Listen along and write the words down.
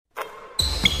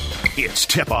It's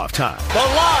tip-off time. The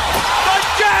line, the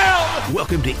jam!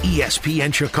 Welcome to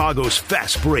ESPN Chicago's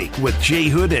Fast Break with Jay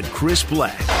Hood and Chris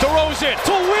Black. Throws it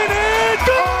to win it!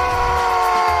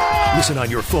 Goal! Listen on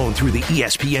your phone through the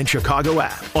ESPN Chicago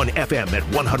app, on FM at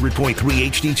 100.3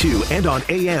 HD2, and on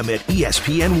AM at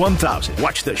ESPN 1000.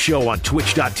 Watch the show on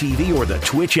twitch.tv or the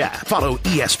Twitch app. Follow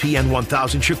ESPN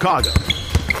 1000 Chicago.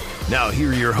 Now here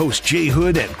are your hosts, Jay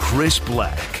Hood and Chris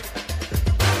Black.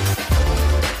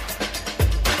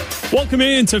 Welcome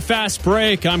in to Fast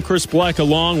Break. I'm Chris Black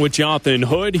along with Jonathan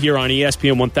Hood here on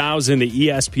ESPN 1000, the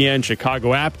ESPN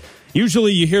Chicago app.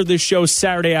 Usually you hear this show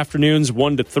Saturday afternoons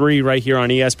 1 to 3 right here on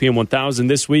ESPN 1000.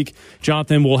 This week,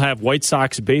 Jonathan will have White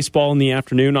Sox baseball in the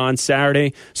afternoon on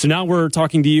Saturday. So now we're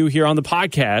talking to you here on the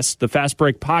podcast, the Fast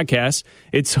Break podcast.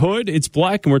 It's Hood, it's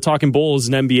Black, and we're talking Bulls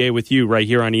and NBA with you right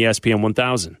here on ESPN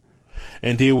 1000.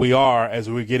 Indeed, we are, as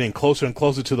we're getting closer and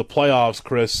closer to the playoffs,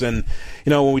 Chris. And, you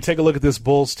know, when we take a look at this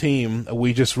Bulls team,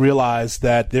 we just realize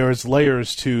that there is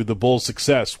layers to the Bulls'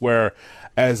 success where,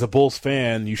 as a Bulls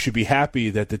fan, you should be happy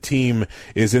that the team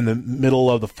is in the middle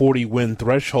of the 40-win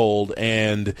threshold,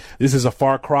 and this is a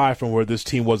far cry from where this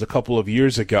team was a couple of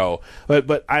years ago.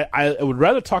 But I would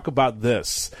rather talk about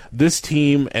this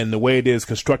team and the way it is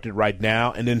constructed right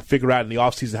now, and then figure out in the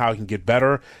offseason how it can get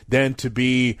better, than to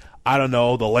be, I don't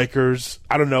know, the Lakers,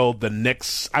 I don't know, the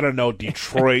Knicks, I don't know,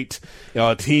 Detroit,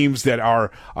 teams that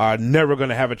are never going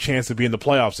to have a chance to be in the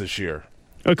playoffs this year.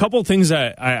 A couple of things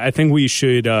that I think we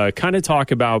should kind of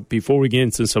talk about before we get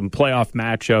into some playoff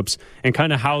matchups and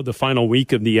kind of how the final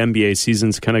week of the NBA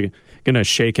season's kind of going to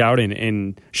shake out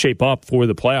and shape up for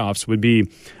the playoffs would be,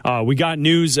 we got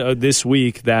news this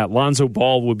week that Lonzo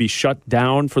Ball will be shut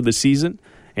down for the season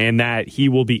and that he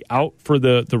will be out for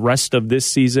the rest of this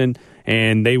season,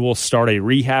 and they will start a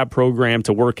rehab program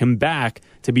to work him back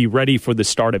to be ready for the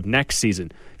start of next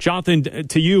season. Jonathan,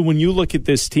 to you, when you look at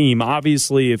this team,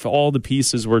 obviously if all the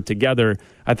pieces were together,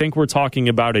 I think we're talking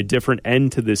about a different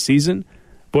end to this season.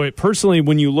 But personally,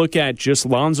 when you look at just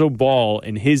Lonzo Ball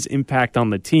and his impact on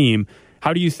the team,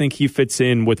 how do you think he fits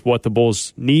in with what the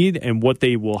Bulls need and what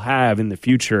they will have in the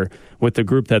future with the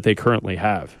group that they currently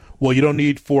have? Well, you don't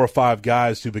need 4 or 5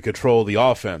 guys to control the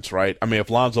offense, right? I mean,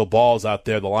 if Lonzo Ball's out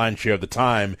there the lion's share of the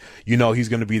time, you know he's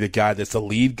going to be the guy that's the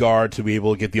lead guard to be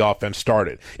able to get the offense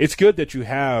started. It's good that you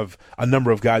have a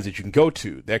number of guys that you can go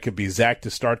to. That could be Zach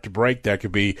to start the break. That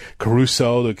could be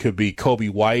Caruso. That could be Kobe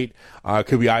White. It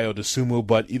could be Ayo Dosunmu.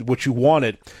 But what you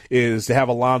wanted is to have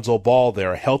a Lonzo Ball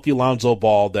there, a healthy Lonzo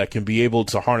Ball that can be able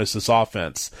to harness this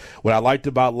offense. What I liked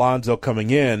about Lonzo coming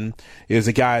in is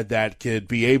a guy that could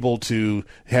be able to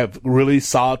have really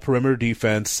solid perimeter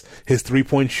defense. His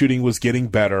three-point shooting was getting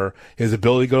better. His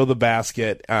ability to go to the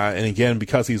basket, and again,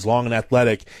 because he's long and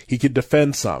athletic, he could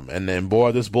defend some. And then,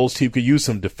 boy, this Bulls team could use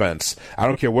some defense. I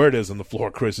don't care where it is on the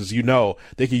floor, Chris. As you know,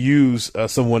 they could use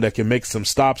someone that can make some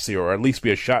stops here, or at least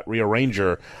be a shot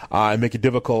rearranger and make it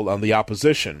difficult on the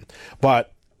opposition.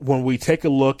 But when we take a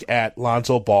look at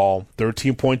Lonzo Ball,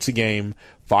 13 points a game,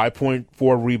 5.4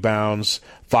 rebounds,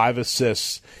 5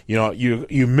 assists,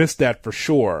 you missed that for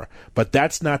sure. But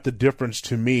that's not the difference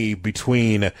to me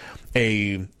between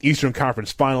a Eastern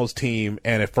Conference Finals team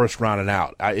and a first round and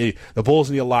out. The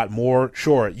Bulls need a lot more.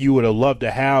 Sure, you would have loved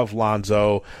to have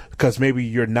Lonzo because maybe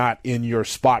you're not in your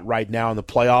spot right now in the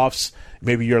playoffs.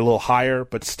 Maybe you're a little higher,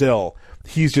 but still,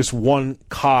 he's just one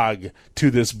cog to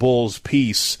this Bulls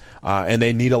piece, and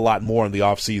they need a lot more in the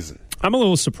offseason. I'm a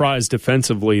little surprised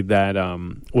defensively that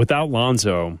without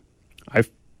Lonzo,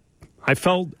 I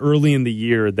felt early in the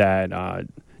year that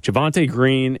Javonte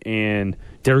Green and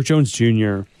Derrick Jones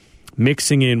Jr.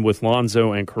 mixing in with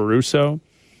Lonzo and Caruso,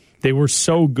 they were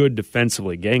so good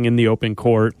defensively, getting in the open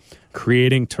court,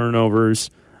 creating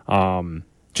turnovers,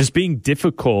 just being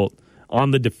difficult on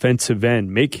the defensive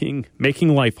end, making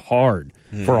life hard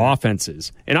for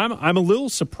offenses. And I'm a little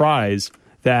surprised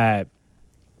that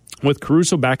with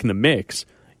Caruso back in the mix,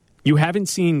 you haven't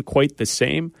seen quite the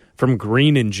same from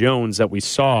Green and Jones that we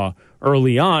saw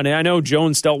early on. And I know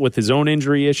Jones dealt with his own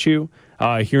injury issue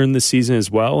here in the season as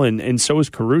well, and so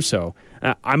is Caruso.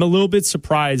 I'm a little bit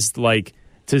surprised,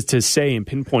 to say and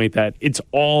pinpoint that it's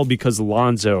all because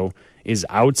Lonzo is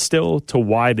out still to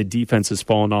why the defense has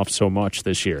fallen off so much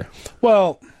this year.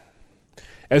 Well,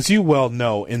 as you well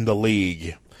know in the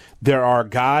league, there are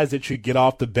guys that you get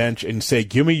off the bench and say,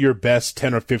 give me your best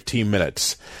 10 or 15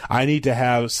 minutes. I need to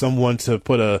have someone to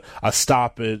put a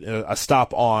stop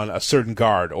on a certain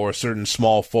guard or a certain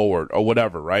small forward or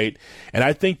whatever, right? And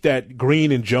I think that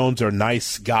Green and Jones are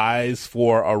nice guys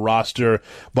for a roster,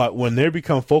 but when they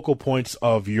become focal points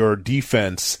of your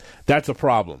defense, that's a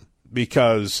problem.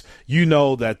 because you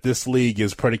know that this league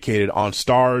is predicated on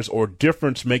stars or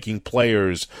difference-making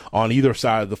players on either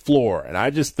side of the floor. And I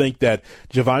just think that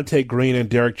Javonte Green and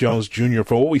Derrick Jones Jr.,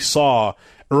 for what we saw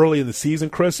early in the season,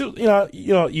 Chris,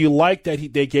 you like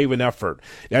that they gave an effort.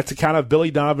 That's a kind of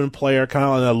Billy Donovan player, kind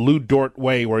of in a Lou Dort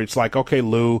way, where it's like, okay,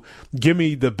 Lou, give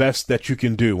me the best that you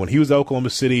can do. When he was at Oklahoma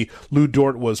City, Lou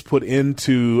Dort was put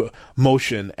into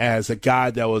motion as a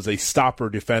guy that was a stopper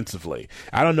defensively.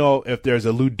 I don't know if there's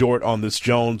a Lou Dort on this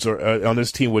Jones or on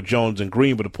this team with Jones and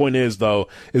Green, but the point is, though,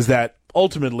 is that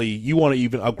ultimately you want to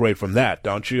even upgrade from that,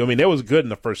 don't you? I mean, it was good in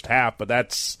the first half, but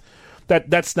that's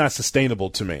not sustainable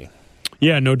to me.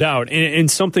 Yeah, no doubt.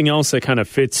 And something else that kind of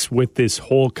fits with this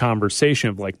whole conversation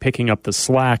of like picking up the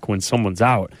slack when someone's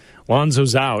out.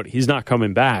 Lonzo's out. He's not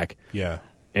coming back. Yeah.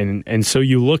 And so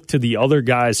you look to the other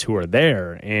guys who are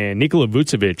there, and Nikola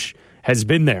Vucevic has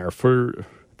been there for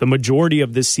the majority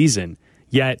of this season,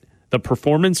 yet the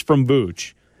performance from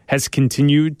Vooch has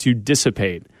continued to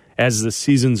dissipate as the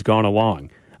season's gone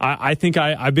along. I think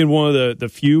I've been one of the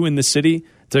few in the city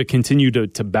to continue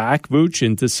to back Vooch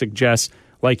and to suggest,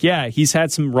 like, yeah, he's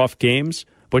had some rough games,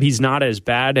 but he's not as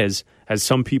bad as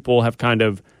some people have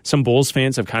some Bulls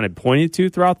fans have kind of pointed to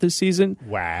throughout this season.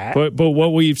 Wow. But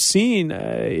what we've seen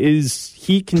is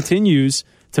he continues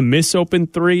to miss open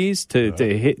threes,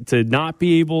 to not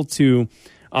be able to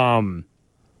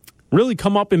really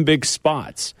come up in big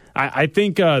spots. I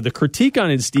think the critique on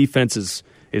his defense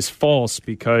is false,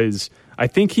 because I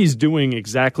think he's doing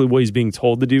exactly what he's being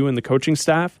told to do in the coaching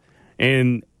staff.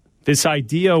 And this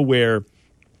idea where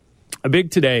a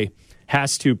big today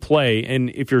has to play,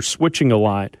 and if you're switching a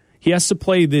lot, he has to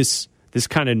play this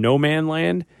kind of no man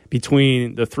land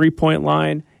between the 3-point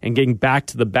line and getting back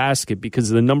to the basket, because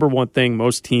the number one thing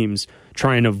most teams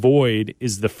try and avoid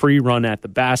is the free run at the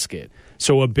basket.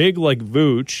 So a big like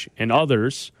Vooch and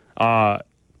others,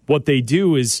 what they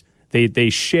do is they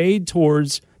shade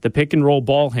towards the pick and roll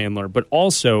ball handler, but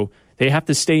also they have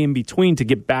to stay in between to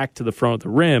get back to the front of the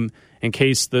rim in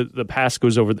case the pass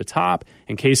goes over the top,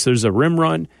 in case there's a rim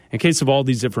run, in case of all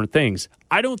these different things.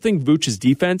 I don't think Vooch's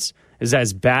defense is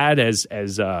as bad as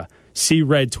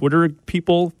C-Red Twitter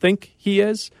people think he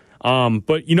is.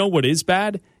 But you know what is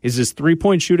bad is his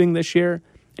three-point shooting this year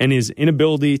and his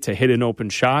inability to hit an open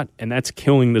shot, and that's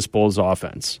killing this Bulls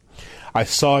offense. I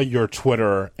saw your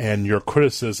Twitter, and your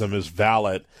criticism is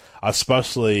valid,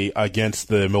 especially against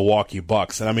the Milwaukee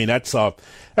Bucks. And I mean, that's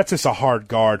just a hard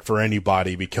guard for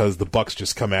anybody, because the Bucks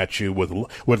just come at you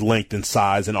with length and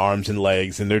size and arms and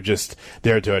legs, and they're just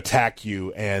there to attack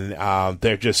you. And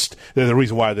they're the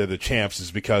reason why they're the champs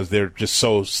is because they're just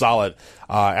so solid.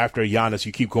 After Giannis,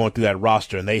 you keep going through that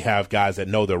roster, and they have guys that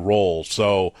know their role.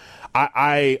 So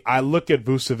I look at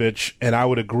Vucevic, and I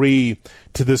would agree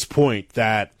to this point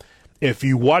that if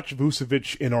you watch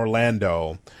Vucevic in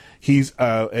Orlando, he's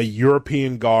a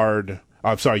European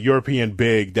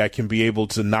big that can be able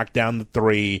to knock down the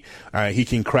three. He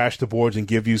can crash the boards and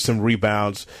give you some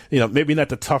rebounds. Maybe not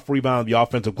the tough rebound of the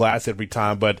offensive glass every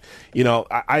time, but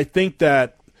I think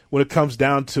that when it comes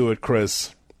down to it,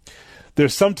 Chris,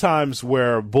 there's sometimes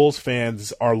where Bulls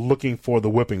fans are looking for the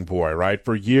whipping boy, right?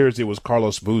 For years, it was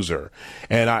Carlos Boozer.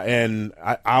 And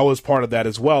I was part of that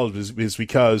as well, is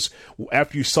because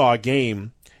after you saw a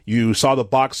game, you saw the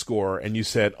box score and you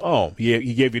said, oh,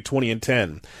 he gave you 20 and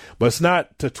 10. But it's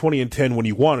not to 20 and 10 when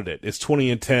you wanted it. It's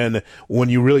 20 and 10 when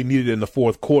you really needed it in the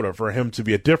fourth quarter for him to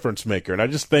be a difference maker. And I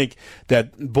just think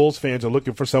that Bulls fans are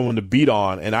looking for someone to beat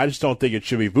on, and I just don't think it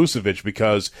should be Vucevic,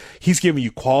 because he's giving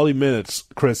you quality minutes,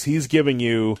 Chris. He's giving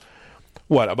you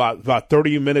about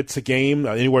 30 minutes a game,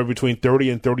 anywhere between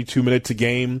 30 and 32 minutes a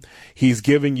game. He's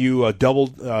giving you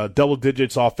double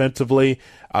digits offensively.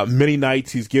 Many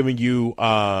nights he's giving you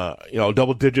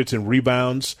double digits in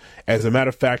rebounds. As a matter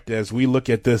of fact, as we look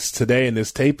at this today in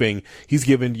this taping, he's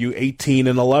giving you 18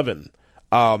 and 11.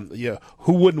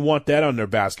 Who wouldn't want that on their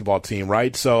basketball team,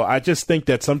 right? So I just think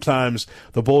that sometimes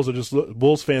the Bulls are just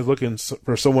Bulls fans looking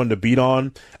for someone to beat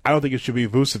on. I don't think it should be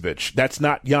Vucevic. That's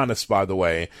not Giannis, by the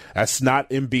way. That's not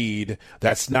Embiid.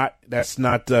 That's not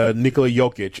Nikola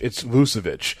Jokic. It's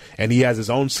Vucevic, and he has his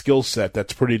own skill set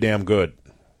that's pretty damn good.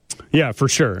 Yeah, for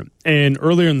sure. And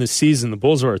earlier in the season, the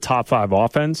Bulls were a top 5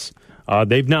 offense.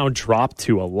 They've now dropped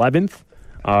to 11th.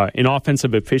 In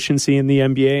offensive efficiency in the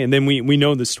NBA. And then we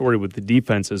know the story with the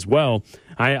defense as well.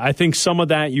 I think some of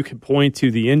that you could point to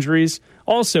the injuries.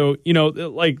 Also,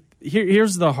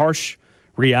 here's the harsh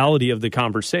reality of the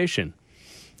conversation.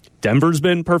 Denver's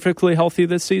been perfectly healthy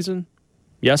this season?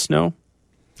 Yes, no?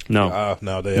 No.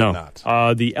 No, they have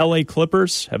not. The LA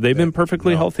Clippers, have they been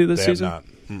perfectly healthy this season? Have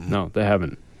not. No, they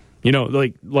haven't.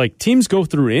 Teams go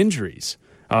through injuries.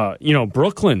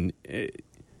 Brooklyn,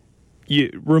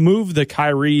 you remove the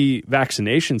Kyrie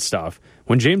vaccination stuff.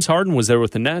 When James Harden was there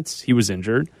with the Nets, he was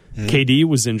injured. KD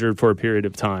was injured for a period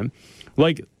of time.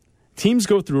 Like, teams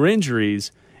go through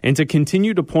injuries, and to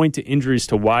continue to point to injuries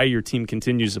to why your team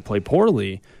continues to play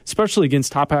poorly, especially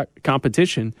against top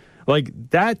competition, like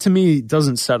that to me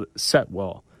doesn't set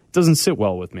well. It doesn't sit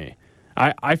well with me.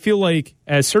 I feel like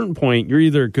at a certain point, you're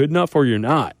either good enough or you're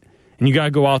not, and you got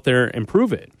to go out there and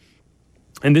prove it.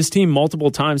 And this team multiple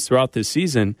times throughout this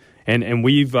season, and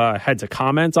we've had to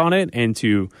comment on it and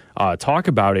to talk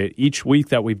about it each week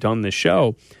that we've done this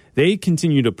show, they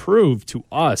continue to prove to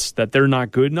us that they're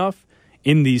not good enough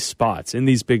in these spots, in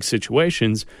these big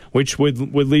situations, which would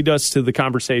lead us to the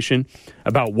conversation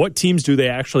about what teams do they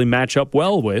actually match up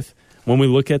well with when we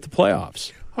look at the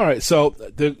playoffs. All right, so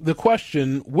the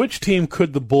question, which team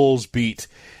could the Bulls beat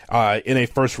in a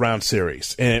first-round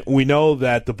series? And we know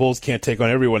that the Bulls can't take on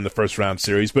everyone in the first-round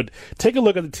series, but take a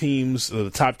look at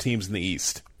the top teams in the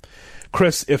East.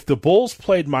 Chris, if the Bulls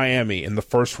played Miami in the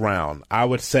first round, I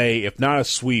would say, if not a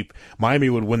sweep, Miami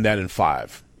would win that in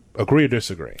 5. Agree or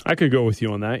disagree? I could go with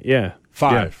you on that, yeah.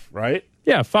 5, right?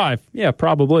 Yeah, 5. Yeah,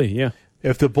 probably, yeah.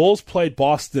 If the Bulls played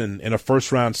Boston in a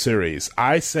first-round series,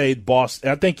 I say Boston.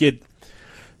 I think it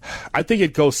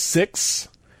goes 6.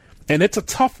 And it's a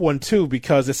tough one, too,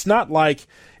 because it's not like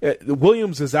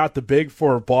Williams is out the big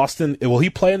for Boston. Will he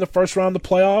play in the first round of the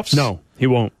playoffs? No, he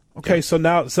won't. Okay, so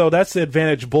that's the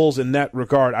advantage Bulls in that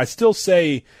regard. I still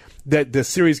say that the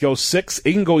series goes 6.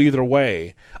 It can go either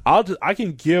way. I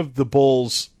can give the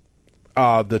Bulls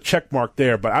the check mark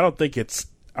there, but I don't think it's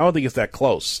that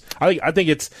close. I think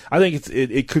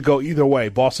it could go either way,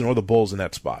 Boston or the Bulls in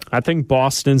that spot. I think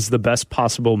Boston's the best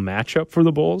possible matchup for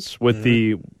the Bulls with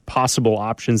the possible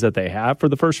options that they have for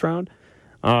the first round.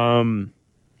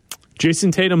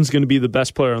 Jason Tatum's going to be the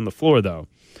best player on the floor, though.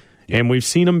 And we've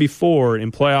seen him before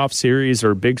in playoff series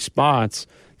or big spots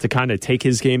to kind of take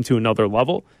his game to another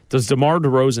level. Does DeMar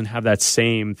DeRozan have that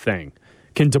same thing?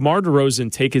 Can DeMar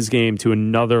DeRozan take his game to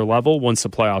another level once the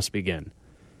playoffs begin?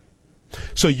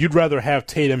 So you'd rather have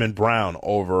Tatum and Brown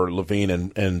over Levine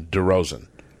and DeRozan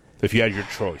if you had your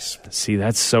choice? See,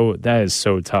 that is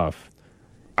so tough.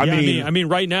 I mean,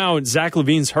 right now Zach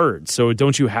LaVine's hurt, so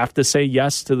don't you have to say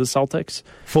yes to the Celtics?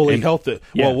 Fully healthy.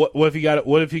 Yeah. Well, what if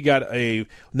you got a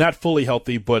not fully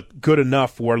healthy but good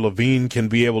enough where LaVine can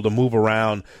be able to move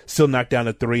around, still knock down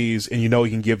the threes, and he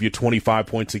can give you 25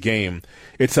 points a game?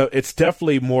 It's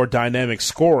definitely more dynamic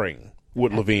scoring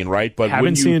with LaVine, right? But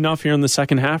haven't seen enough here in the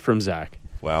second half from Zach.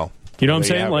 Well, you know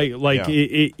what I'm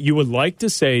saying? You would like to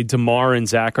say DeMar and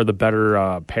Zach are the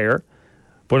better pair.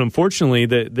 But unfortunately,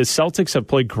 the Celtics have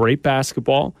played great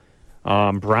basketball.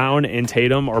 Brown and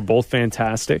Tatum are both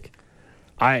fantastic.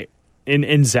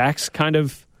 And Zach's kind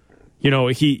of,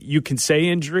 you can say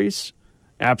injuries,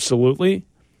 absolutely,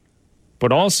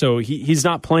 but also he's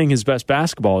not playing his best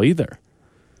basketball either,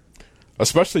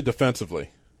 especially defensively.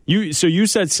 You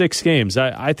said 6 games.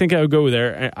 I think I would go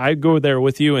there. I'd go there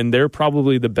with you, and they're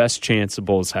probably the best chance the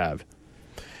Bulls have.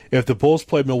 If the Bulls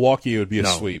played Milwaukee, it would be a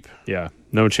sweep. Yeah,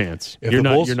 no chance. You're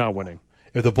not winning.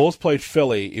 If the Bulls played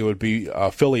Philly, it would be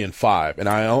Philly in 5. And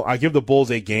I give the Bulls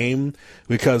a game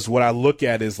because what I look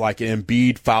at is like an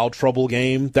Embiid foul trouble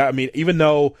game. Even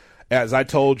though, as I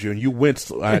told you, and you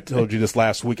winced, I told you this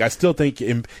last week, I still think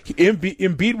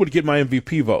Embiid would get my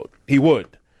MVP vote. He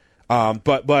would.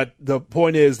 But the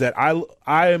point is that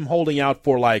I am holding out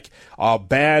for like a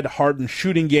bad Harden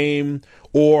shooting game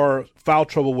or foul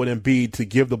trouble with Embiid to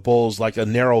give the Bulls like a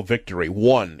narrow victory,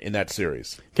 1 in that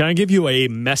series. Can I give you a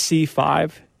messy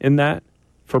 5 in that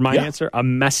for my answer? A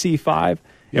messy 5?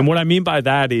 Yeah. And what I mean by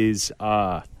that is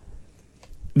the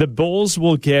Bulls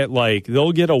will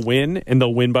they'll get a win and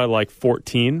they'll win by like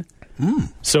 14.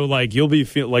 So you'll be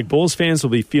Bulls fans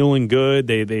will be feeling good.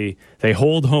 They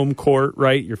hold home court,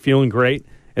 right? You're feeling great,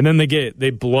 and then they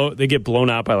get blown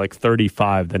out by like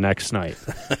 35 the next night,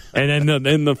 and then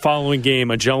in the following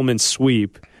game a gentleman's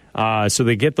sweep. So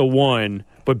they get the 1,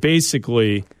 but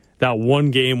basically that one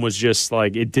game was just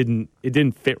like it didn't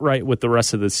fit right with the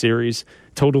rest of the series.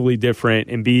 Totally different.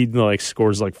 Embiid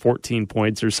scores 14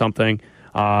 points or something.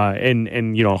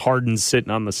 And Harden's sitting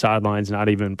on the sidelines, not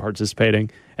even participating,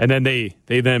 and then they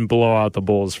then blow out the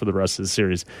Bulls for the rest of the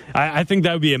series. I think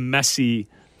that would be a messy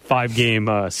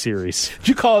 5-game series. Did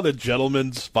you call it a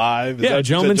gentleman's 5?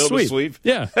 Gentleman's sweep.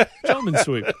 Yeah, gentleman's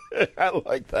sweep. I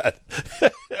like that.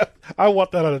 I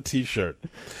want that on a T-shirt.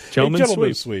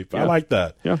 Gentleman's sweep. Yeah. I like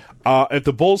that. Yeah. If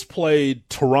the Bulls played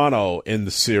Toronto in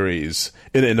the series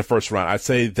in the first round, I'd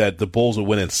say that the Bulls would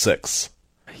win in 6.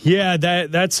 Yeah,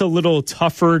 that's a little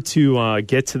tougher to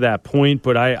get to that point,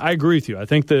 but I agree with you. I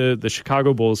think the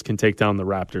Chicago Bulls can take down the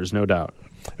Raptors, no doubt.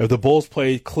 If the Bulls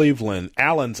play Cleveland,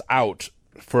 Allen's out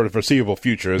for the foreseeable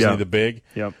future, isn't he the big?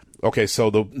 Yep. Okay, so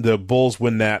the Bulls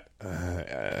win that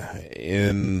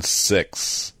in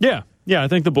 6. Yeah, I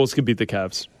think the Bulls could beat the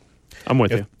Cavs. I'm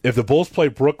with you. If the Bulls play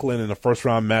Brooklyn in a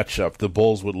first-round matchup, the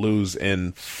Bulls would lose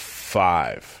in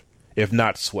 5, if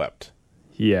not swept.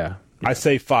 Yeah. I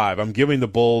say 5. I'm giving the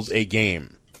Bulls a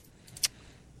game.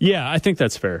 Yeah, I think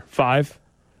that's fair. 5.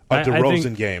 A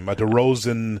DeRozan game. A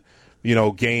DeRozan,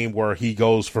 game where he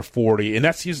goes for 40. And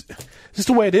that's just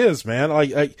the way it is, man.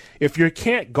 Like if you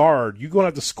can't guard, you're going to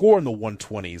have to score in the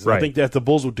 120s. Right. I think that the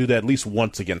Bulls will do that at least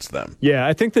once against them. Yeah,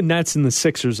 I think the Nets and the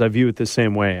Sixers, I view it the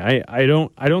same way. I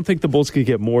don't think the Bulls could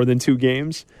get more than 2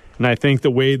 games. And I think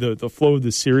the way the flow of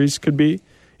the series could be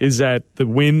is that the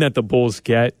win that the Bulls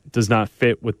get does not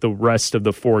fit with the rest of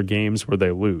the 4 games where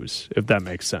they lose, if that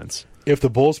makes sense. If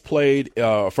the Bulls played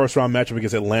a first-round matchup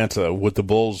against Atlanta, would the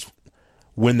Bulls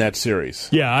win that series?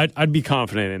 Yeah, I'd be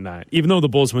confident in that. Even though the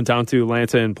Bulls went down to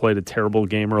Atlanta and played a terrible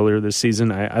game earlier this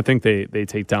season, I think they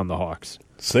take down the Hawks.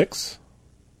 6?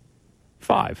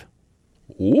 5.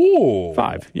 Ooh.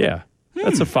 5, yeah.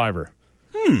 That's a 5er.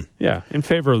 Yeah, in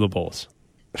favor of the Bulls.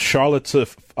 Charlotte to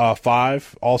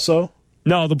 5 also?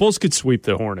 No, the Bulls could sweep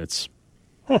the Hornets.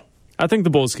 I think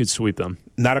the Bulls could sweep them.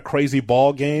 Not a crazy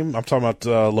ball game. I'm talking about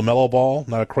LaMelo Ball.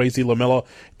 Not a crazy LaMelo.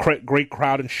 Great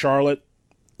crowd in Charlotte.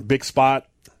 Big spot.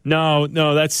 No,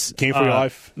 that's Game for your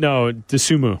life. No,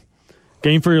 Desumu.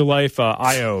 Game for your life.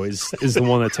 Io is the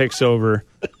one that takes over,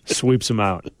 sweeps them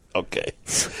out. Okay.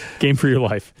 Game for your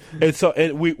life.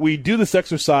 And we do this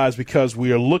exercise because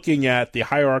we are looking at the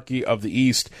hierarchy of the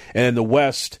East and in the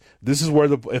West. This is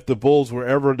where if the Bulls were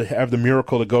ever to have the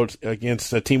miracle to go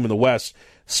against a team in the West,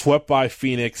 swept by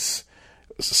Phoenix,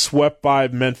 swept by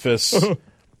Memphis,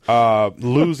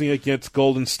 losing against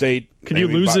Golden State. Could you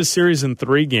lose this series in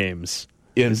 3 games?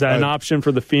 Is that an option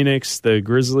for the Phoenix, the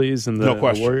Grizzlies, and the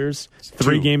Warriors?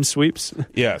 3-game sweeps?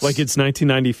 Yes. Like it's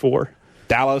 1994?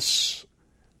 Dallas.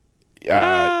 It's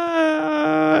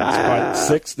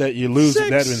 6 that you lose. 6.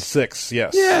 That in 6,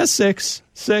 yes. Yeah,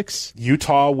 6.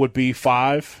 Utah would be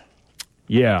 5.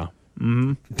 Yeah.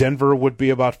 Mm-hmm. Denver would be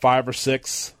about 5 or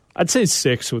 6. I'd say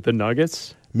 6 with the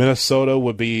Nuggets. Minnesota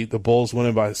would be the Bulls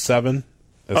winning by 7.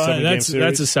 That's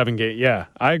a 7-game. Yeah,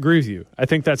 I agree with you. I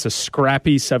think that's a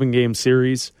scrappy 7-game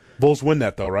series. Bulls win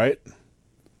that though, right?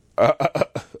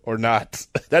 Or not?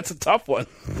 That's a tough one.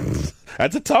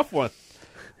 That's a tough one.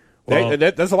 Well,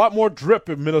 there's a lot more drip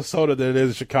in Minnesota than it is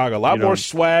in Chicago. A lot more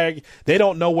swag. They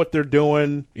don't know what they're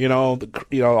doing.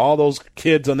 All those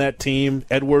kids on that team.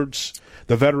 Edwards,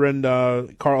 the veteran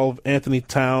Karl Anthony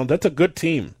Towns. That's a good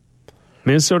team.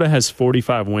 Minnesota has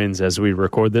 45 wins as we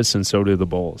record this, and so do the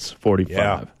Bulls.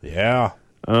 45. Yeah.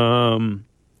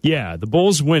 Yeah, the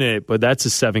Bulls win it, but that's a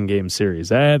 7-game series.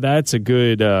 That's a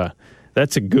good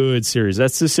series.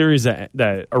 That's the series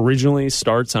that originally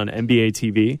starts on NBA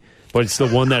TV, but it's the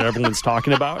one that everyone's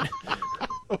talking about.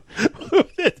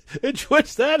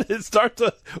 What's that? It starts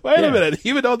to wait a minute.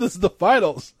 Even though this is the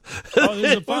finals. Oh,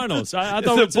 this is the finals. I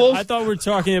thought we were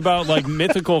talking about like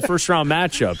mythical first round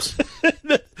matchups.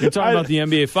 You're talking about the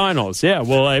NBA finals. Yeah.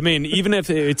 Well, I mean, even if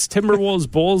it's Timberwolves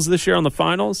Bulls this year on the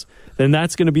finals, then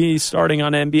that's going to be starting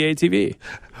on NBA TV.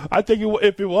 I think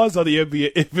if it was on the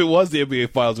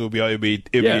NBA finals, it would be on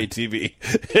NBA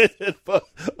TV.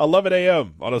 11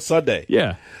 a.m. on a Sunday.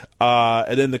 Yeah.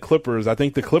 And then the Clippers. I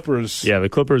think the Clippers. Yeah, the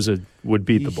Clippers would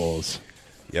beat the Bulls.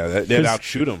 Yeah, they'd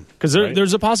outshoot them. Because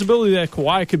there's a possibility that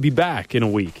Kawhi could be back in a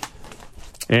week.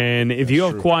 And if you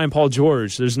have Kawhi and Paul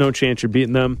George, there's no chance you're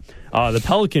beating them. The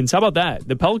Pelicans, how about that?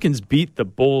 The Pelicans beat the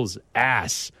Bulls'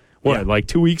 ass. Like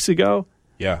 2 weeks ago?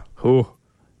 Yeah. Ooh,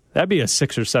 that'd be a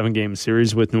 6 or 7 game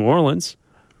series with New Orleans.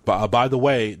 By the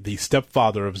way, the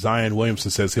stepfather of Zion Williamson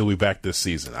says he'll be back this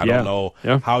season. I don't know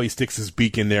how he sticks his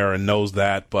beak in there and knows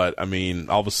that, but, I mean,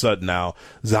 all of a sudden now,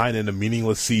 Zion in a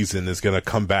meaningless season is going to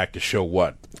come back to show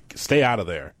what? Stay out of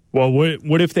there. Well,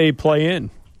 what if they play in?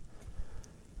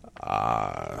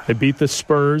 They beat the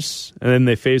Spurs, and then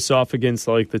they face off against,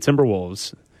 like, the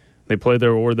Timberwolves. They play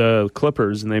or the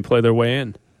Clippers, and they play their way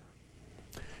in.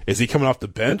 Is he coming off the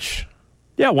bench?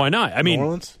 Yeah, why not? I mean, New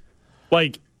Orleans?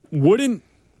 Like, wouldn't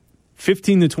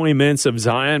 15 to 20 minutes of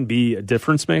Zion be a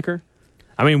difference maker?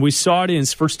 I mean, we saw it in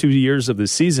his first 2 years of the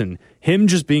season. Him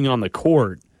just being on the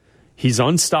court, he's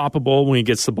unstoppable when he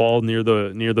gets the ball near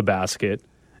the basket,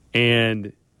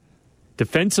 and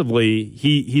defensively,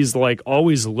 he's like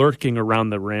always lurking around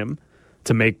the rim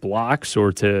to make blocks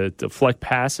or to deflect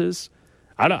passes.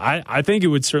 I think it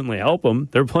would certainly help him.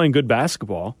 They're playing good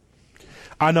basketball.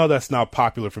 I know that's not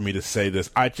popular for me to say this.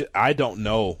 I don't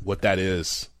know what that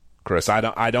is, Chris.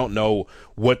 I don't know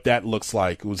what that looks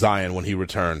like with Zion when he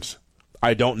returns.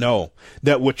 I don't know.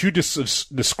 That what you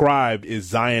just described is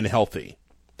Zion healthy,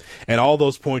 and all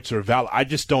those points are valid. I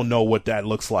just don't know what that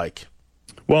looks like.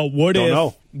 Well, what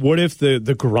if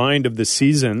the grind of the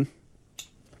season,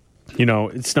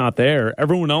 it's not there.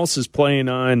 Everyone else is playing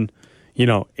on,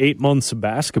 8 months of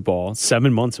basketball,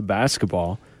 7 months of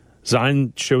basketball.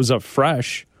 Zion shows up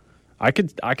fresh. I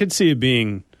could see it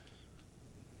being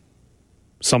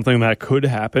something that could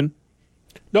happen.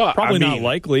 No, probably not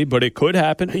likely, but it could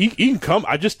happen. He can come.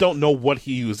 I just don't know what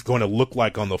he was going to look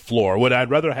like on the floor. Would I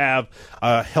rather have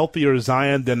a healthier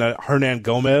Zion than a Hernan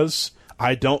Gomez?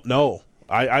 I don't know.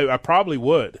 I probably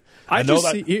would. My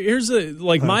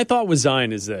thought with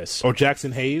Zion is this. Or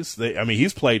Jackson Hayes.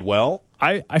 He's played well.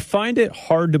 I find it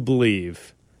hard to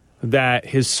believe that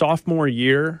his sophomore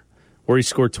year, where he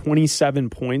scored 27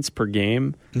 points per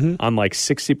game on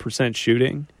 60%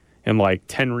 shooting and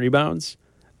 10 rebounds,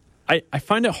 I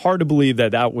find it hard to believe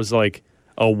that was a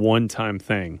one-time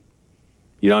thing.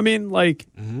 You know what I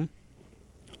mean?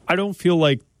 I don't feel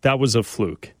like that was a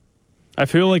fluke. I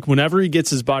feel like whenever he gets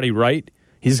his body right,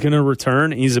 he's going to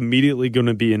return, and he's immediately going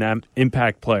to be an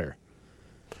impact player.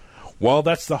 Well,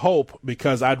 that's the hope,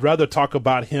 because I'd rather talk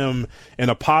about him in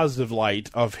a positive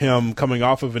light of him coming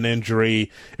off of an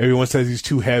injury. Everyone says he's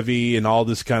too heavy and all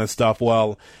this kind of stuff.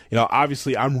 Well,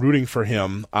 obviously I'm rooting for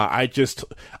him. I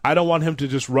don't want him to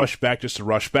just rush back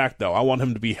though. I want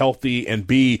him to be healthy and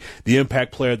be the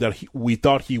impact player that we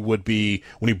thought he would be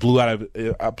when he blew out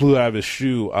of his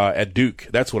shoe at Duke.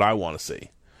 That's what I want to see.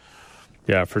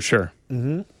 Yeah, for sure.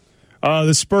 Mm-hmm.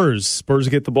 The Spurs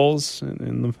get the Bulls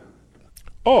in the.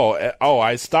 Oh!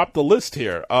 I stopped the list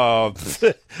here. No,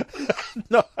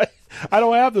 I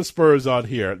don't have the Spurs on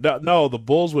here. No, the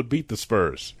Bulls would beat the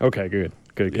Spurs. Okay, good.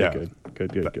 Good.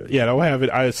 Yeah, I don't have it.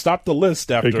 I stopped the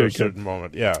list after a certain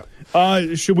moment. Yeah.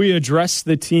 Should we address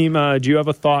the team? Do you have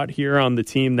a thought here on the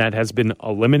team that has been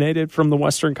eliminated from the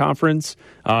Western Conference?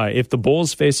 If the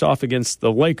Bulls face off against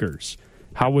the Lakers,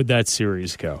 how would that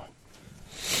series go?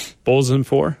 Bulls in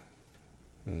 4?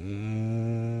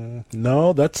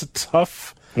 No, that's a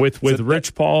tough. With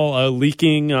Rich Paul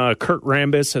leaking Kurt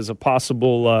Rambis as a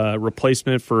possible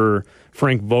replacement for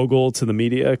Frank Vogel to the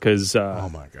media, because oh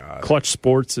my God, Clutch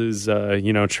Sports is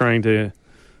trying to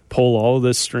pull all of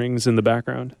the strings in the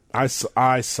background. I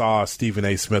saw Stephen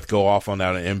A. Smith go off on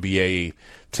that on NBA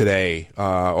today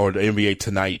or the NBA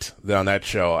Tonight on that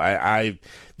show.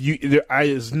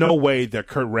 There's no way that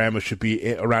Kurt Rambis should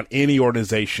be around any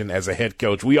organization as a head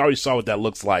coach. We already saw what that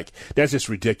looks like. That's just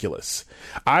ridiculous.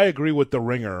 I agree with The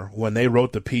Ringer when they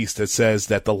wrote the piece that says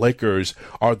that the Lakers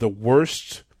are the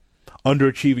worst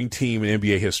underachieving team in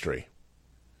NBA history,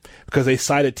 because they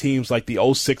cited teams like the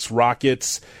 2006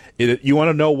 Rockets. You want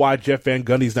to know why Jeff Van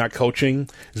Gundy's not coaching?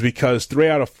 Is because 3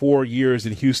 out of 4 years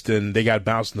in Houston, they got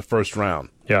bounced in the first round.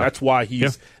 Yeah. That's why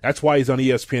he's on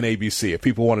ESPN ABC. If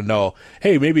people want to know,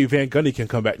 hey, maybe Van Gundy can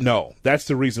come back. No, that's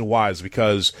the reason why, is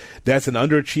because that's an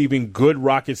underachieving good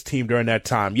Rockets team during that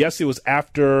time. Yes, it was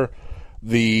after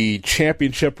the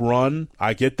championship run.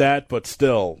 I get that, but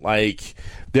still,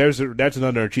 that's an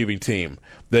underachieving team.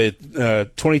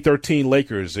 The 2013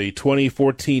 Lakers, the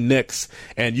 2014 Knicks,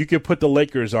 and you can put the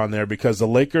Lakers on there because the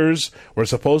Lakers were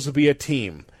supposed to be a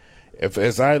team.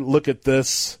 As I look at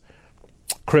this,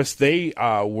 Chris, they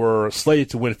were slated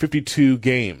to win 52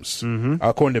 games,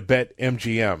 according to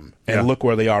BetMGM, and look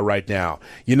where they are right now.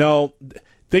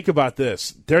 Think about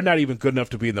this. They're not even good enough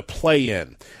to be in the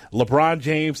play-in. LeBron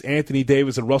James, Anthony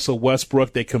Davis, and Russell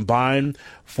Westbrook, they combined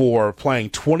for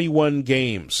playing 21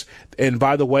 games. And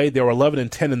by the way, they were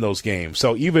 11-10 in those games.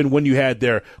 So even when you had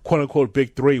their quote-unquote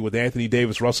big three with Anthony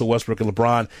Davis, Russell Westbrook, and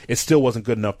LeBron, it still wasn't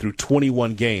good enough through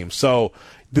 21 games. So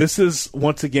this is,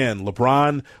 once again,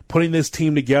 LeBron putting this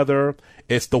team together.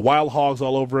 It's the Wild Hogs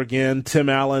all over again. Tim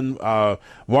Allen,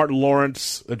 Martin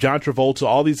Lawrence, John Travolta,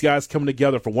 all these guys coming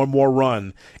together for one more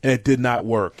run, and it did not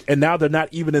work. And now they're not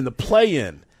even in the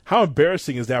play-in. How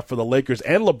embarrassing is that for the Lakers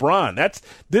and LeBron?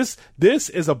 This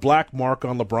is a black mark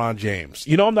on LeBron James.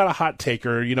 I'm not a hot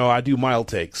taker. I do mild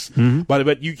takes.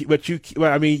 But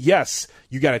yes,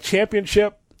 you got a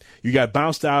championship. You got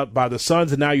bounced out by the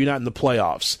Suns, and now you're not in the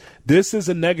playoffs. This is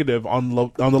a negative on the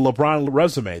LeBron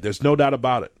resume. There's no doubt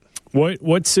about it.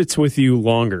 What sits with you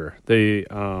longer? If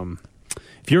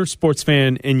you're a sports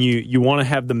fan and you want to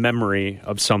have the memory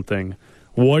of something,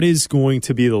 what is going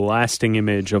to be the lasting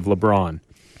image of LeBron?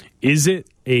 Is it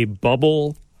a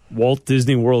bubble Walt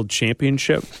Disney World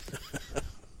Championship?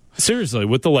 Seriously,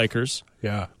 with the Lakers?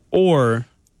 Yeah. Or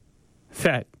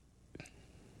that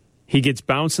He gets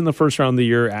bounced in the first round the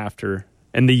year after,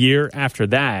 and the year after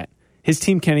that, his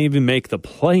team can't even make the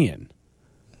play-in.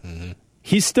 Mm-hmm.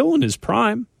 He's still in his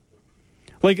prime.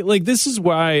 Like this is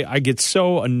why I get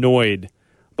so annoyed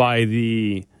by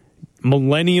the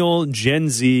millennial Gen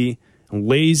Z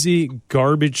lazy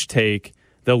garbage take,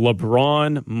 the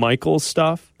LeBron Michael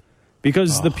stuff,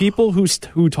 because the people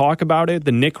who talk about it,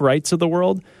 the Nick Wrights of the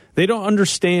world, they don't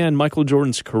understand Michael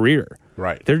Jordan's career.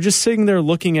 Right. They're just sitting there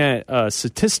looking at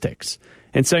statistics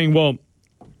and saying, well,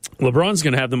 LeBron's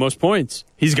going to have the most points.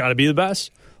 He's got to be the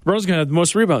best. LeBron's going to have the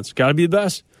most rebounds. Got to be the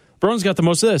best. LeBron's got the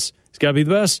most of this. He's got to be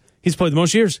the best. He's played the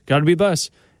most years. Got to be the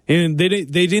best. And they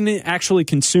didn't actually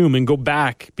consume and go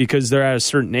back because they're at a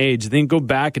certain age. They didn't go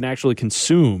back and actually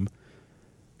consume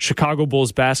Chicago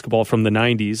Bulls basketball from the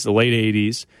 90s, the late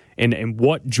 80s, and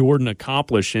what Jordan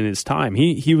accomplished in his time.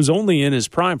 He was only in his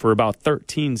prime for about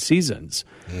 13 seasons,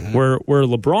 where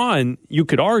LeBron, you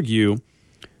could argue,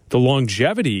 the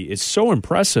longevity is so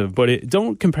impressive, but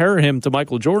don't compare him to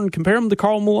Michael Jordan. Compare him to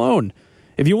Karl Malone.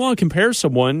 If you want to compare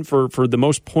someone for the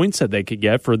most points that they could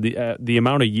get for the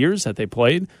amount of years that they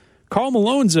played, Karl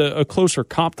Malone's a closer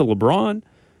comp to LeBron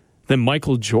than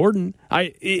Michael Jordan.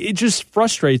 It just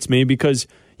frustrates me because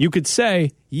you could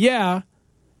say, yeah,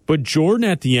 but Jordan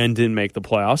at the end didn't make the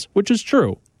playoffs, which is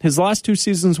true. His last 2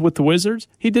 seasons with the Wizards,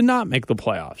 he did not make the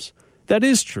playoffs. That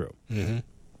is true. Mm-hmm.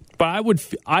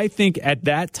 But I think at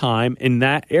that time, in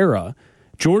that era,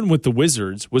 Jordan with the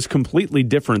Wizards was completely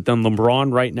different than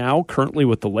LeBron right now, currently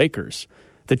with the Lakers.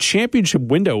 The championship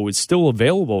window was still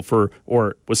available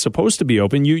or was supposed to be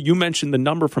open. You mentioned the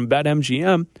number from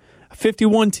BetMGM, a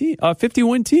 50-win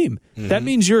team. Mm-hmm. That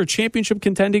means you're a championship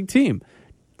contending team.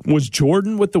 Was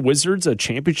Jordan with the Wizards a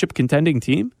championship contending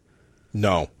team?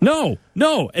 No.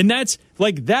 And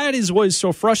that is what is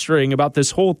so frustrating about this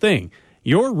whole thing.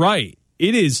 You're right.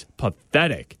 It is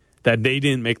pathetic that they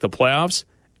didn't make the playoffs,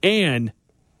 and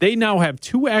they now have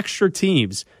 2 extra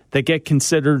teams that get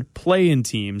considered play-in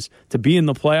teams to be in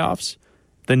the playoffs,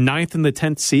 the 9th and the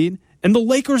 10th seed, and the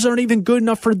Lakers aren't even good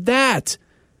enough for that.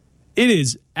 It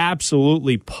is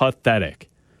absolutely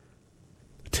pathetic.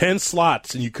 10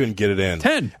 slots, and you couldn't get it in.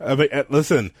 10. I mean,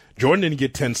 listen, Jordan didn't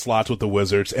get 10 slots with the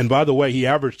Wizards, and by the way, he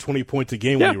averaged 20 points a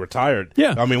game when he retired.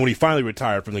 Yeah. I mean, when he finally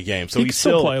retired from the game. So he can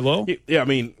still play low. I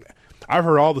mean, I've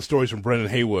heard all the stories from Brendan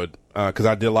Haywood because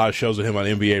I did a lot of shows with him on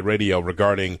NBA radio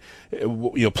regarding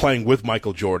playing with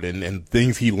Michael Jordan and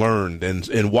things he learned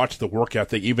and watch the work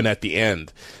ethic even at the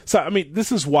end. So, I mean,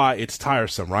 this is why it's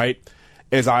tiresome, right?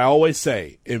 As I always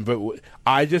say,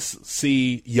 I just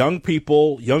see younger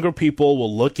people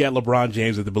will look at LeBron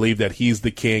James and believe that he's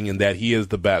the king and that he is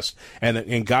the best.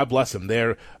 And God bless him.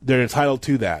 They're entitled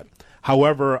to that.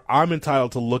 However, I'm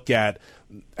entitled to look at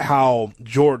how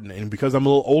Jordan, and because I'm a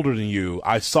little older than you,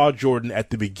 I saw Jordan at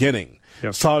the beginning.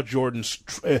 Yep. Saw Jordan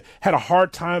had a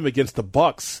hard time against the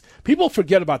Bucks. People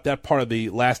forget about that part of the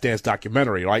Last Dance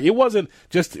documentary. Like, it wasn't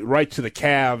just right to the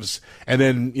Cavs and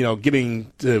then getting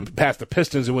past the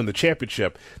Pistons and win the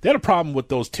championship. They had a problem with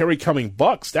those Terry Cumming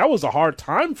Bucks. That was a hard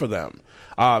time for them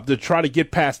to try to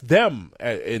get past them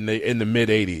in the mid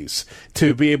 '80s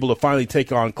to be able to finally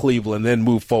take on Cleveland and then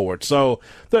move forward. So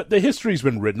the history's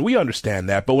been written. We understand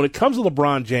that. But when it comes to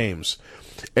LeBron James,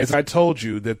 as I told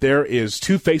you, that there is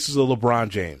 2 faces of LeBron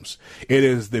James. It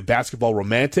is the basketball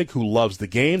romantic who loves the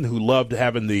game, who loved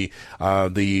having the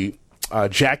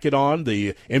jacket on,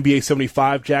 the NBA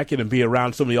 75 jacket, and be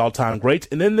around some of the all-time greats.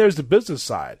 And then there's the business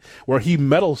side, where he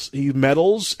meddles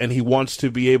and he wants to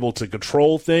be able to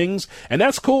control things, and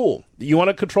that's cool. You want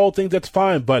to control things, that's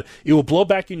fine, but it will blow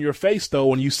back in your face, though,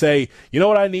 when you say, you know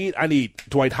what I need? I need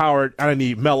Dwight Howard, and I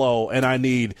need Melo, and I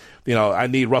need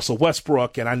Russell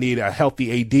Westbrook, and I need a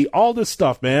healthy AD, all this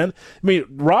stuff, man. I mean,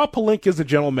 Rob Pelinka is the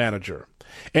general manager.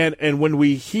 And when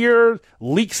we hear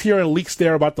leaks here and leaks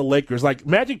there about the Lakers, like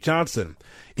Magic Johnson,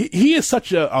 he is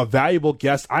such a valuable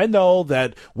guest. I know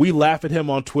that we laugh at him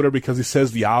on Twitter because he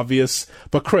says the obvious,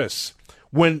 but Chris,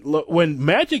 when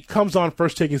Magic comes on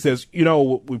First Take and says,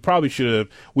 we probably should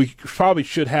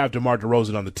have DeMar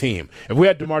DeRozan on the team. If we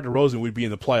had DeMar DeRozan, we'd be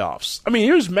in the playoffs. I mean,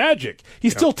 here's Magic.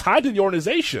 He's still tied to the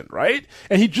organization, right?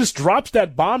 And he just drops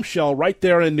that bombshell right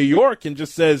there in New York and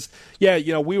just says,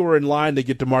 we were in line to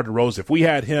get DeMar DeRozan. If we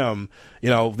had him,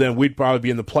 then we'd probably be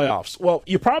in the playoffs. Well,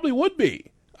 you probably would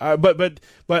be. But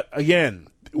again,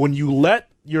 when you let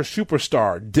your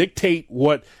superstar dictate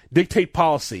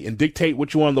policy and dictate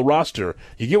what you want on the roster,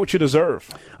 you get what you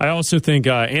deserve. I also think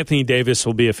Anthony Davis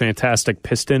will be a fantastic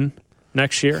Piston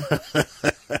next year. Is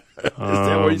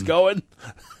that where he's going?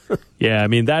 Yeah, I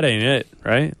mean, that ain't it,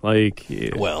 right? Like,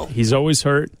 well, he's always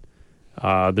hurt.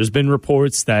 There's been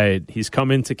reports that he's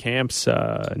come into camps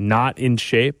not in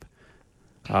shape.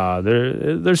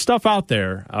 There's stuff out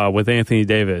there with Anthony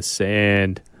Davis,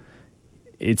 and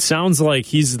it sounds like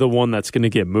he's the one that's going to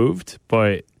get moved,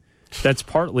 but that's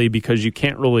partly because you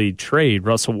can't really trade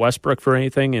Russell Westbrook for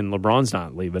anything, and LeBron's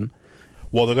not leaving.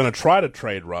 Well, they're going to try to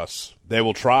trade Russ. They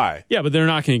will try. Yeah, but they're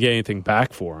not going to get anything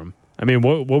back for him. I mean,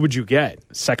 what would you get?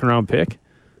 Second-round pick?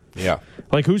 Yeah.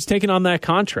 Like, who's taking on that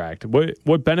contract?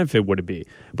 What benefit would it be?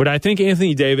 But I think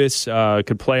Anthony Davis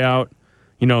could play out,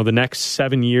 the next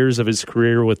 7 years of his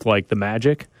career with, like, the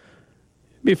Magic.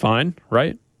 Be fine,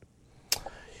 right?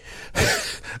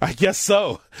 I guess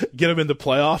so. Get him in the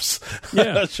playoffs.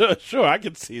 Yeah. sure, I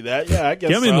can see that. Yeah, I guess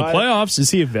Get him in the playoffs. Is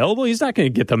he available? He's not going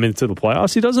to get them into the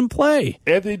playoffs. He doesn't play.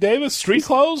 Anthony Davis, street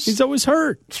clothes? He's always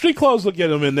hurt. Street clothes will get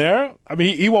him in there. I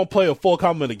mean, he won't play a full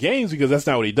complement of games because that's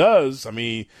not what he does. I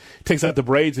mean, he takes out the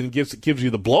braids and gives you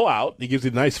the blowout. He gives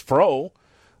you a nice fro.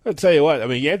 I'll tell you what, I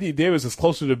mean, Anthony Davis is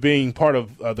closer to being part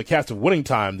of the cast of Winning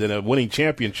Time than a winning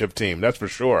championship team. That's for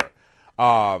sure.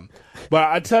 But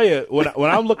I tell you, when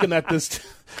I'm looking at this,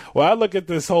 when I look at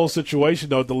this whole situation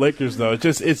though with the Lakers, though,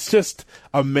 it's just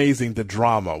amazing, the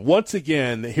drama. Once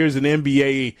again, here's an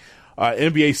NBA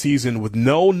season with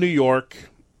no New York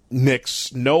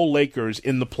Knicks, no Lakers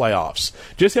in the playoffs,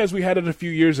 just as we had it a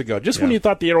few years ago. Just when you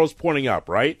thought the arrow was pointing up,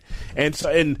 right? And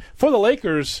for the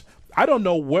Lakers, I don't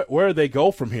know where they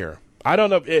go from here. I don't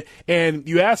know. And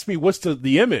you asked me what's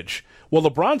the image. Well,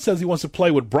 LeBron says he wants to play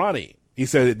with Bronny. He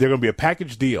said they're going to be a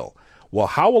package deal. Well,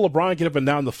 how will LeBron get up and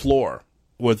down the floor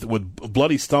with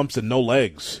bloody stumps and no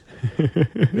legs?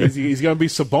 He's going to be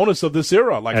Sabonis of this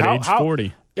era. Like at age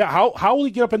 40. Yeah, how will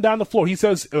he get up and down the floor? He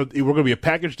says we're going to be a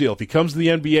package deal. If he comes to the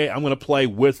NBA, I'm going to play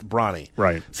with Bronny.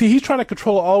 Right. See, he's trying to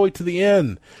control it all the way to the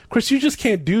end. Chris, you just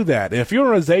can't do that. And if your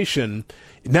organization,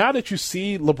 now that you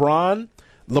see LeBron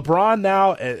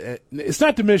now, it's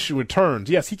not diminishing returns.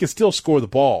 Yes, he can still score the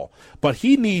ball, but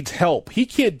he needs help. He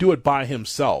can't do it by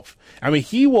himself. I mean,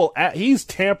 he's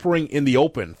tampering in the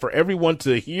open for everyone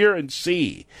to hear and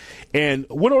see. And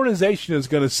what organization is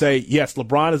going to say, yes,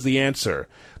 LeBron is the answer?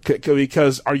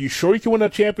 Because are you sure you can win a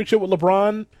championship with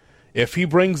LeBron if he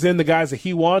brings in the guys that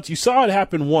he wants? You saw it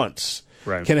happen once.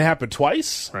 Right. Can it happen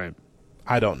twice? Right.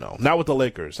 I don't know. Not with the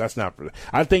Lakers. That's not.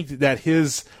 I think that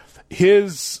his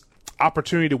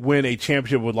opportunity to win a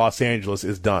championship with Los Angeles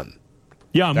is done.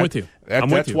 Yeah, I'm with you.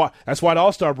 That's why the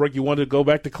All-Star break you wanted to go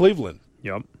back to Cleveland.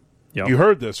 Yep. You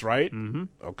heard this, right? Mm-hmm.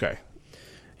 Okay.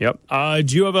 Yep.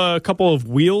 Do you have a couple of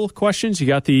wheel questions? You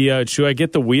got the, should I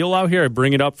get the wheel out here? I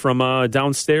bring it up from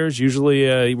downstairs.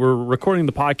 Usually we're recording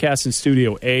the podcast in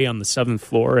Studio A on the 7th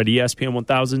floor at ESPN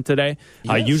 1000 today.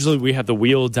 Yes. Usually we have the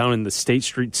wheel down in the State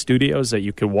Street studios that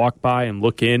you can walk by and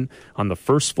look in on the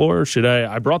first floor.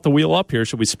 I brought the wheel up here.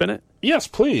 Should we spin it? Yes,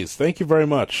 please. Thank you very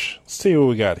much. Let's see what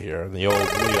we got here. The old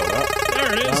wheel.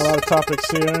 There it is. A lot of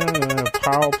topics here.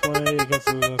 Power play against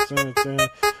the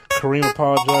Kareem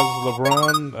apologizes to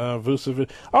LeBron. Vucevic.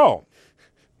 Oh,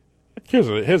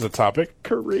 here's a topic.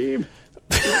 Kareem.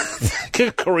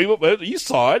 Kareem, you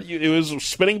saw it. It was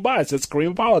spinning by. It says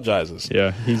Kareem apologizes.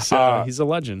 Yeah, he's a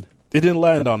legend. It didn't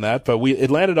land on that, but it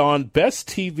landed on best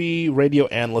TV radio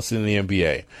analyst in the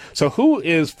NBA. So who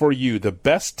is, for you, the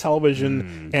best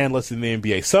television analyst in the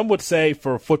NBA? Some would say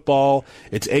for football,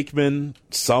 it's Aikman.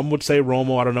 Some would say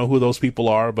Romo. I don't know who those people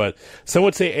are, but some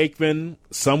would say Aikman.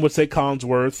 Some would say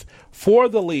Collinsworth. For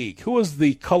the league, who is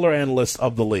the color analyst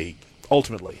of the league,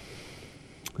 ultimately?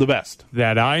 The best.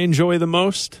 That I enjoy the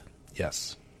most?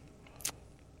 Yes.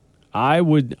 I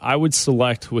would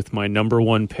select with my number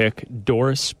one pick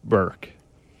Doris Burke.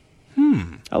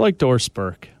 I like Doris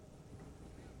Burke.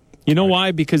 You know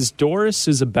why? Because Doris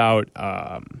is about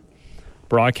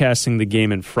broadcasting the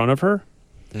game in front of her,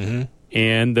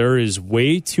 and there is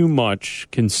way too much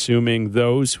consuming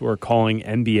those who are calling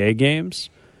NBA games,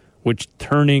 which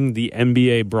turning the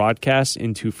NBA broadcast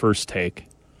into First Take.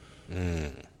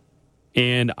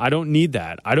 And I don't need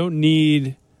that. I don't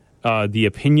need the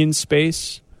opinion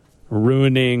space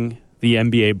ruining the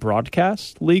NBA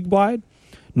broadcast league-wide.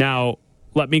 Now,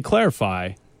 let me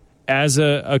clarify. As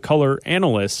a color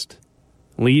analyst,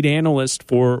 lead analyst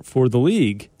for the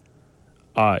league,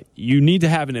 you need to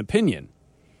have an opinion.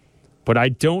 But I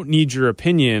don't need your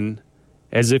opinion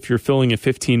as if you're filling a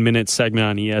 15-minute segment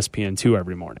on ESPN2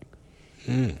 every morning.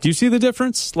 Do you see the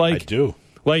difference? I do.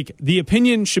 Like, the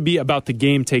opinion should be about the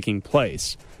game taking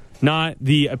place, not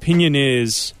the opinion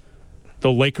is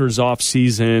the Lakers off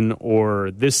season or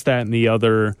this, that, and the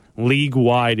other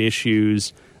league-wide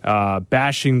issues,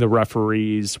 bashing the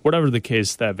referees, whatever the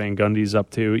case that Van Gundy's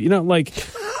up to. You know, like...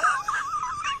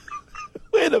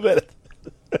 Wait a minute.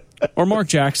 Or Mark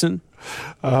Jackson.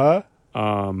 Uh-huh.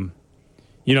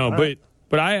 You know, but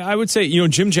But I would say,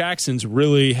 Jim Jackson's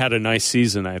really had a nice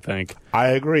season, I think. I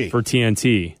agree. For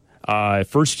TNT.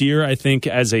 First year, I think,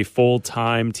 as a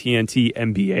full-time TNT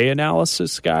NBA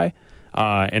analysis guy.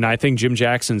 And I think Jim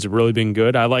Jackson's really been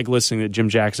good. I like listening to Jim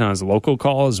Jackson on his local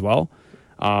call as well.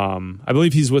 I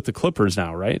believe he's with the Clippers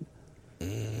now, right?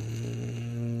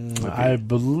 I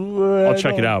believe. I'll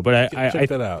check it out. But check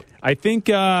that out. I think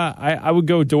I would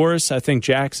go Doris. I think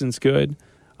Jackson's good.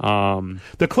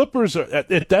 The Clippers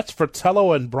that's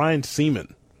Fratello and Brian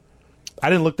Seaman. I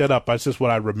didn't look that up. That's just what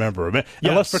I remember. I mean, yes.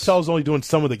 Unless Fratello's only doing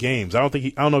some of the games, I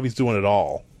don't know if he's doing it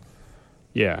all.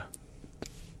 Yeah.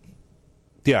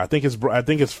 Yeah, I think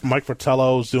it's Mike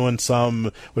Fratello's doing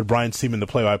some with Brian Seaman, the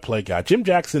play-by-play guy. Jim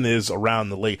Jackson is around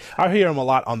the league. I hear him a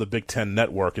lot on the Big Ten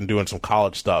Network and doing some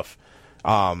college stuff.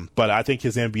 But I think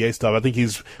his NBA stuff, I think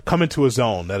he's coming to his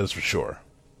own. That is for sure.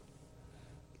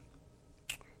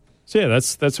 So yeah,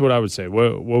 that's what I would say.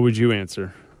 What would you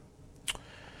answer?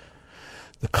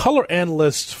 The color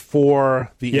analyst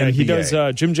for the NBA. He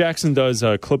does. Jim Jackson does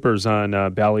Clippers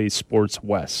on Bally Sports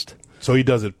West. So he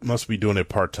does it. Must be doing it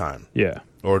part time. Yeah,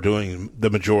 or doing the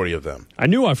majority of them. I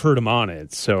knew I've heard him on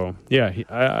it. So yeah,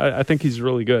 I think he's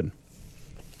really good.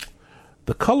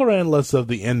 The color analyst of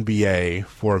the NBA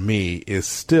for me is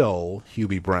still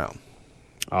Hubie Brown.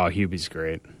 Oh, Hubie's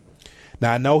great.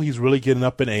 Now I know he's really getting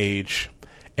up in age.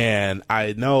 And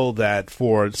I know that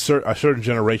for a certain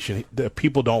generation,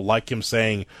 people don't like him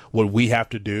saying what we have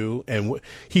to do. And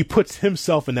he puts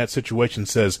himself in that situation,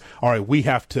 says, all right, we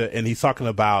have to. And he's talking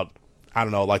about, I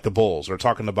don't know, like the Bulls or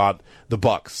talking about the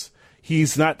Bucks.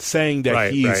 He's not saying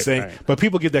that saying, but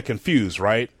people get that confused,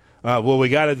 right? Well, we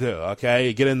got to do,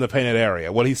 okay, get in the painted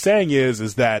area. What he's saying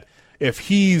is that if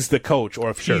he's the coach or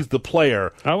if he's the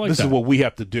player, this is what we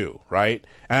have to do, right?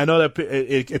 And I know that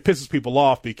it pisses people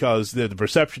off because the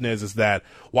perception is that,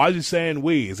 why is he saying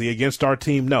we? Is he against our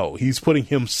team? No, he's putting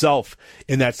himself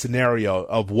in that scenario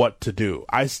of what to do.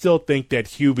 I still think that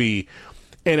Hubie,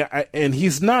 and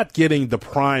he's not getting the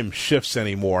prime shifts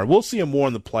anymore. We'll see him more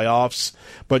in the playoffs,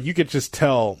 but you could just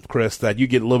tell, Chris, that you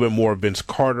get a little bit more Vince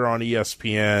Carter on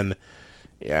ESPN.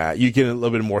 Yeah, you get a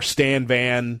little bit more Stan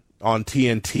Van on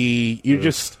TNT. You're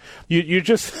just you're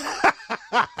just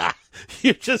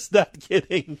not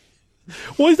getting.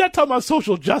 Well, he's not talking about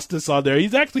social justice on there.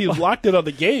 He's actually locked in on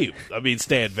the game. I mean,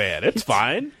 Stan Van, it's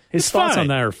fine. His thoughts on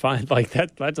that are fine. Like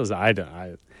that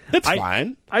doesn't. It's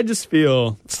fine. I just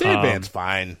feel Stan Van's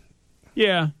fine.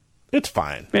 Yeah, it's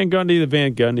fine. Van Gundy, the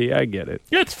Van Gundy. I get it.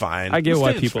 It's fine. I get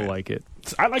why people like it.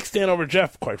 I like Stan over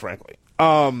Jeff, quite frankly.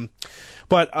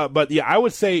 But yeah, I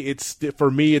would say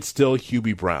for me, it's still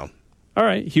Hubie Brown. All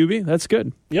right, Hubie, that's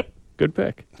good. Yep, good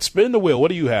pick. Spin the wheel. What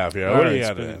do you have here? What do you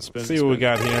got? See what we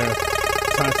got here.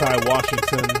 Ty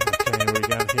Washington. Okay, what we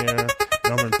got here?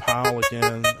 Norman Powell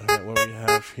again. All right, what do we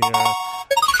have here?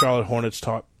 Charlotte Hornets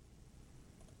talk.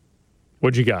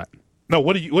 What'd you got? No,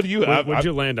 what do you have? What'd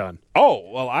you land on? Oh,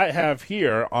 well, I have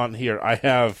I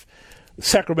have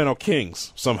Sacramento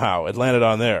Kings. Somehow it landed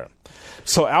on there.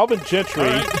 So Alvin Gentry.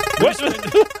 Right. I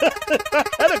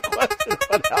had a question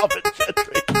on Alvin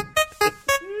Gentry.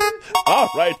 All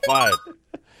right, fine.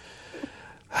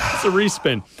 It's a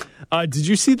respin. Did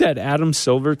you see that Adam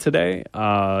Silver today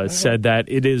said that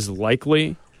it is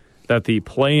likely that the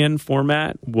play-in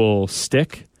format will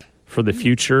stick for the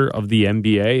future of the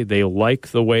NBA? They like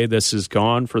the way this has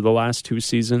gone for the last two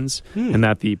seasons, and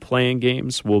that the play-in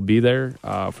games will be there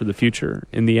for the future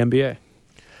in the NBA.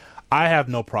 I have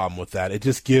no problem with that. It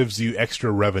just gives you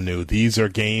extra revenue. These are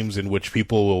games in which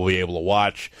people will be able to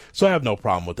watch, so I have no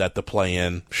problem with that. The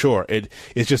play-in, sure,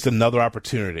 it's just another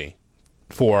opportunity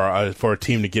for a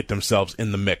team to get themselves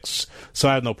in the mix. So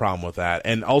I have no problem with that.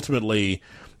 And ultimately,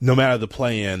 no matter the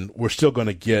play-in, we're still going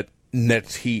to get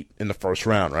Nets Heat in the first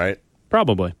round, right?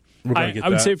 Probably. We're going to get I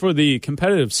would say for the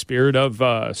competitive spirit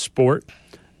of sport,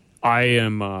 I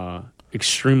am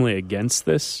extremely against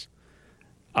this.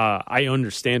 I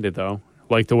understand it, though,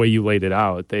 like the way you laid it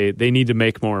out. They need to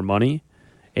make more money,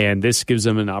 and this gives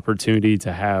them an opportunity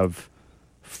to have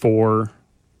 4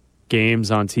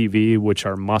 games on TV, which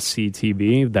are must-see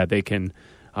TV, that they can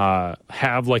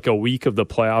have like a week of the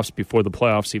playoffs before the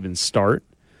playoffs even start.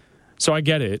 So I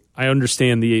get it. I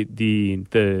understand the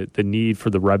need for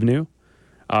the revenue,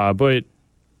 but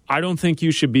I don't think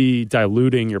you should be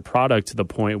diluting your product to the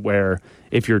point where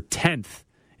if you're 10th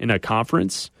in a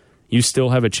conference, you still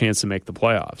have a chance to make the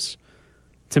playoffs.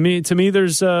 To me,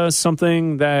 there's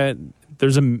something that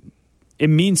it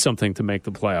means something to make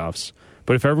the playoffs.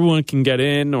 But if everyone can get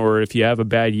in, or if you have a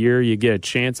bad year, you get a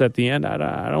chance at the end.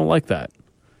 I don't like that.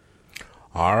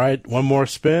 All right, one more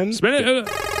spin. Spin it. Another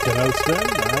spin. All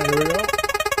right, here we go.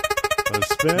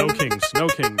 a spin. No kings, no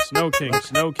kings, no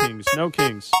kings, no kings, no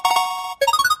kings.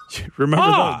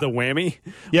 Remember the whammy?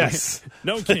 Yes.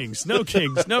 No kings, no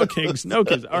kings, no kings, no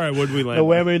kings. All right, what did we land? No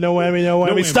whammy, no whammy, no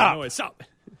whammy. Stop. No, stop.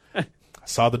 I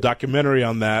saw the documentary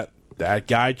on that. That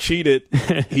guy cheated.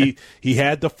 he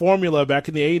had the formula back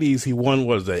in the 80s. He won,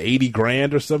 what was it, 80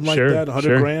 grand or something like that?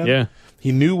 100 grand? Yeah.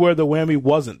 He knew where the whammy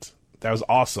wasn't. That was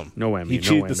awesome. No whammy, He no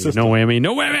cheated whammy, the system. no whammy,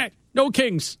 no whammy, no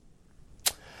kings.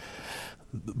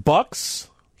 Bucks,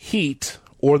 Heat,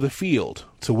 or the field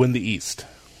to win the East?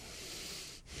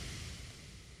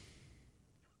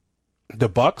 The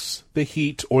Bucks, the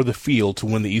Heat, or the field to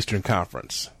win the Eastern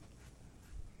Conference?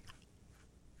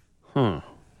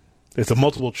 It's a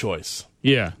multiple choice.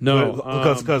 Yeah, no,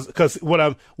 Because what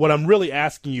I'm really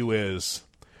asking you is,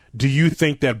 do you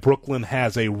think that Brooklyn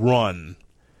has a run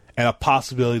and a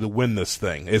possibility to win this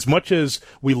thing? As much as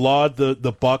we laud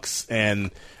the Bucks,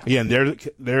 and again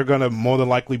they're going to more than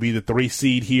likely be the 3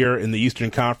 seed here in the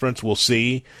Eastern Conference. We'll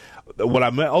see. What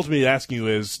I'm ultimately asking you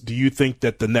is, do you think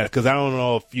that the Nets, because I don't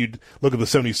know if you'd look at the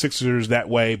 76ers that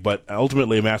way, but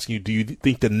ultimately I'm asking you, do you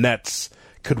think the Nets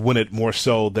could win it more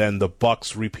so than the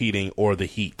Bucks repeating or the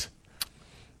Heat?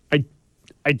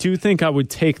 I do think I would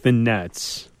take the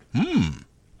Nets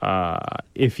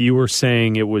if you were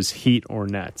saying it was Heat or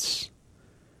Nets.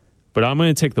 But I'm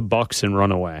going to take the Bucks and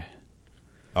run away.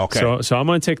 Okay. So I'm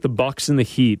going to take the Bucks and the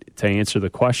Heat to answer the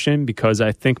question, because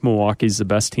I think Milwaukee's the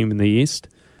best team in the East,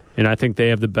 and I think they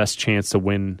have the best chance to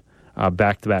win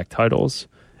back-to-back titles.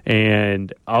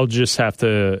 And I'll just have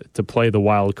to play the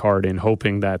wild card in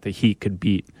hoping that the Heat could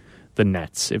beat the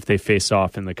Nets if they face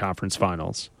off in the conference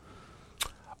finals.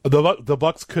 The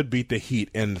Bucks could beat the Heat,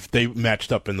 and if they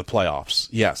matched up in the playoffs.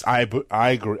 Yes, I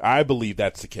agree. I believe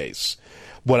that's the case.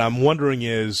 What I'm wondering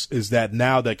is that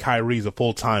now that Kyrie's a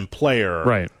full-time player,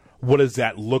 right? What does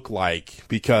that look like?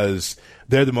 Because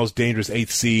they're the most dangerous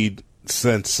 8th seed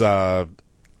since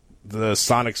the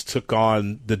Sonics took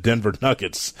on the Denver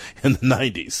Nuggets in the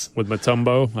 90s. With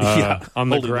Mutombo on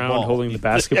the ground holding the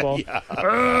basketball.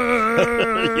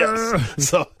 Yes.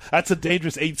 So that's a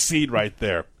dangerous 8th seed right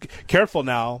there. Careful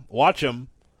now. Watch him.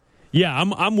 Yeah,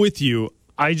 I'm with you.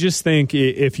 I just think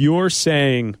if you're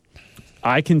saying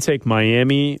I can take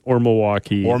Miami or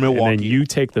Milwaukee, and then you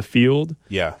take the field,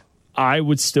 yeah, I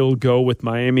would still go with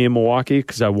Miami and Milwaukee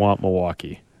because I want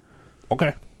Milwaukee.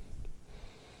 Okay.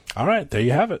 All right, there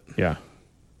you have it. Yeah.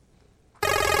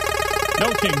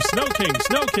 No kings, no kings,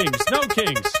 no kings, no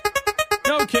kings,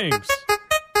 no kings.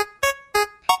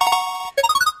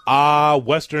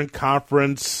 Western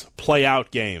Conference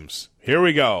playout games. Here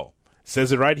we go.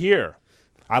 Says it right here.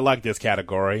 I like this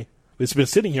category. It's been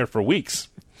sitting here for weeks.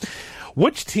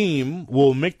 Which team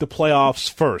will make the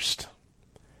playoffs first?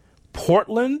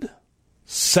 Portland,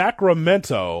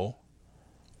 Sacramento,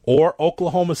 or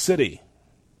Oklahoma City?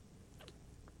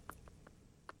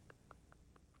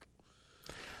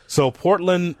 So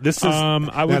Portland, this is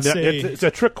I would say it's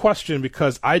a trick question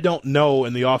because I don't know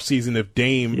in the offseason if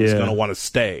Dame is going to want to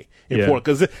stay in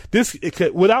Portland,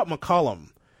 because without McCollum,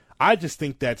 I just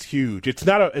think that's huge. It's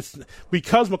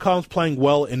because McCollum's playing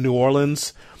well in New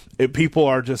Orleans. People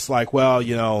are just like,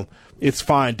 well, it's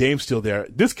fine. Dame's still there.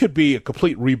 This could be a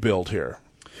complete rebuild here.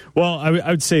 Well, I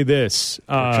would say this: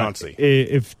 Chauncey,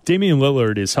 if Damian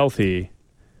Lillard is healthy,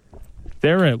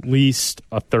 they're at least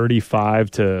a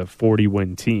 35 to 40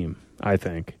 win team, I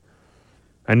think.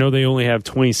 I know they only have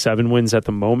 27 wins at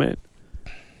the moment,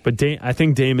 but I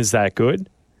think Dame is that good.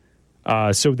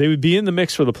 So they would be in the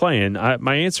mix for the play-in.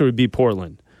 My answer would be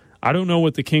Portland. I don't know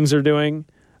what the Kings are doing,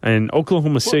 and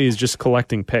Oklahoma City is just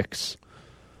collecting picks.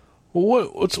 Well,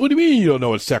 what do you mean you don't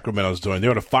know what Sacramento's doing? They're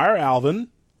going to fire Alvin.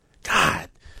 God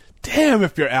damn,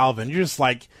 if you're Alvin, you're just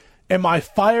like, am I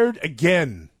fired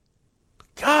again?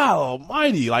 God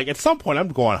almighty. Like, at some point, I'm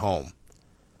going home.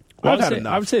 Well,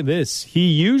 I would say this.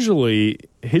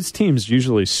 His teams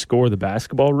usually score the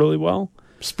basketball really well.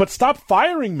 But stop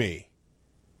firing me.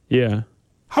 Yeah.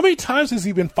 How many times has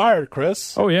he been fired,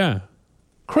 Chris? Oh, yeah.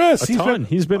 Chris,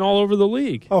 He's been all over the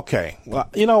league. Okay. Well,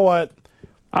 you know what?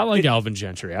 I like Alvin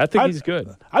Gentry. I think he's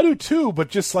good. I do too, but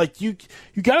just like you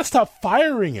got to stop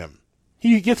firing him.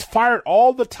 He gets fired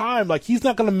all the time. Like, he's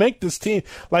not going to make this team.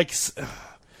 Like,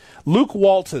 Luke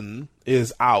Walton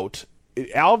is out.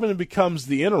 Alvin becomes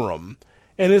the interim.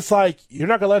 And it's like, you're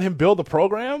not going to let him build the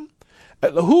program?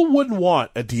 Who wouldn't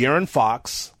want a De'Aaron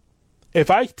Fox?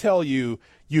 If I tell you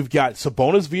you've got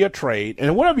Sabonis via trade,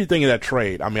 and whatever you think of that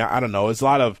trade, I mean, I don't know. It's a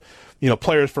lot of,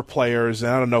 players for players,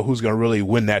 and I don't know who's going to really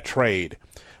win that trade.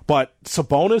 But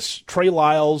Sabonis, Trey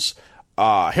Lyles,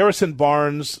 Harrison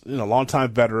Barnes,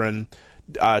 longtime veteran,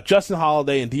 Justin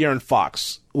Holiday, and De'Aaron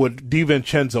Fox with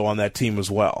DiVincenzo on that team as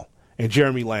well. and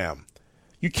Jeremy Lamb.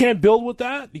 You can't build with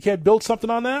that? You can't build something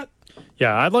on that?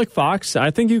 Yeah, I'd like Fox.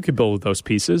 I think you could build with those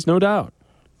pieces, no doubt.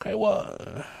 Okay,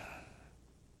 well,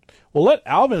 let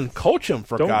Alvin coach him,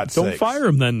 for God's sake. Don't fire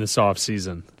him then this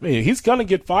offseason. I mean, he's going to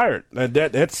get fired.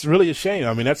 That's really a shame.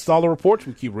 I mean, that's all the reports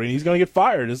we keep reading. He's going to get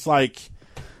fired. It's like,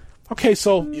 okay,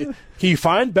 so can you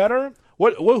find better?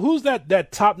 Who's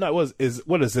that top notch?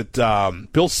 What is it?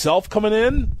 Bill Self coming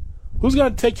in? Who's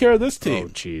going to take care of this team? Oh,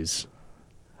 jeez.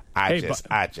 I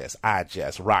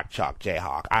just Rock Chalk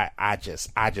Jayhawk.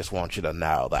 I just want you to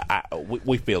know that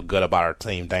we feel good about our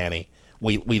team, Danny.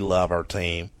 We love our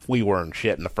team. We weren't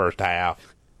shit in the first half.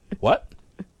 What?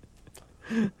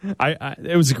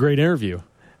 It was a great interview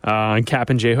on Cap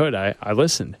and J Hood. I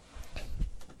listened.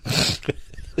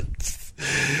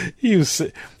 You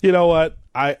know what?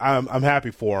 I'm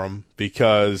happy for him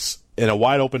because in a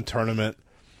wide open tournament,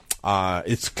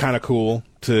 it's kind of cool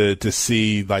to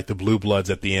see like the blue bloods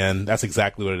at the end. That's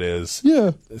exactly what it is.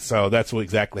 Yeah. So that's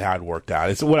exactly how it worked out.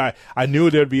 It's what I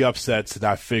knew there'd be upsets, and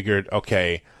I figured,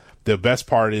 okay, the best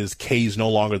part is K's no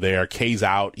longer there. K's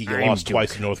out. He lost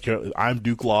twice to North Carolina. I'm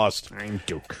Duke lost. I'm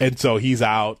Duke. And so he's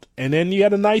out. And then you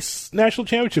had a nice national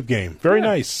championship game. Very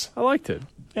nice. I liked it.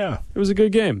 Yeah. It was a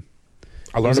good game.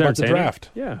 I learned about the draft.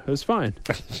 Yeah, it was fine.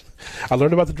 I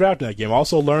learned about the draft in that game. I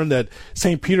also learned that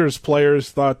St. Peter's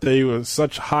players thought they were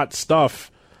such hot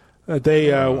stuff that they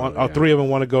three of them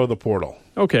want to go to the portal.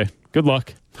 Okay, good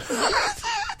luck.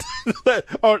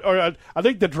 or I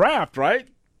think the draft, right?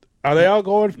 Are they all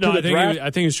going to the draft?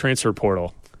 I think it's transfer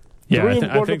portal. Yeah, I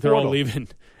think they're portal. all leaving.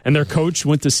 And their coach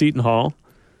went to Seton Hall.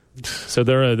 So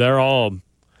they're all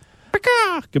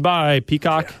goodbye,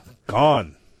 Peacock. Yeah,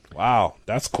 gone. Wow,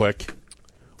 that's quick.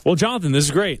 Well, Jonathan, this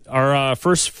is great. Our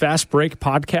first Fast Break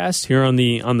podcast here on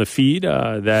the feed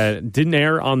that didn't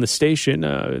air on the station.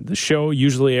 The show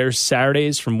usually airs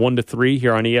Saturdays from 1 to 3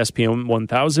 here on ESPN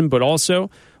 1000, but also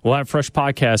we'll have fresh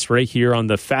podcasts right here on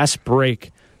the Fast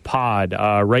Break pod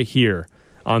right here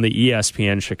on the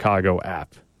ESPN Chicago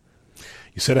app.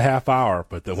 You said a half hour,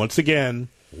 but then once again,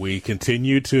 we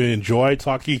continue to enjoy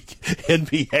talking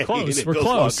NBA. Close. We're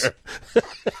close.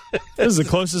 This is the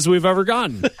closest we've ever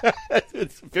gotten.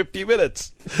 It's 50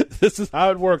 minutes. This is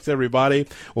how it works, everybody.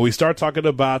 When we start talking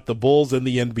about the Bulls and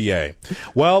the NBA.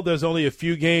 Well, there's only a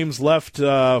few games left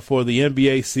for the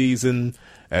NBA season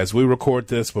as we record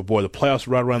this, but boy, the playoffs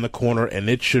are right around the corner, and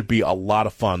it should be a lot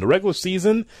of fun. The regular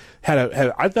season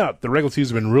I thought the regular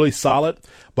season has been really solid,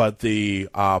 but the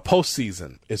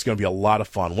postseason is going to be a lot of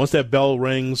fun. Once that bell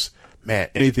rings, man,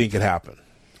 anything can happen.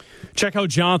 Check out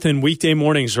Jonathan weekday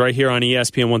mornings right here on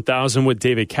ESPN 1000 with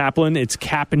David Kaplan. It's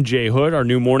Cap and J Hood, our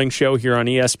new morning show here on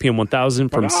ESPN 1000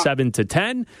 from 7 to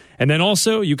 10. And then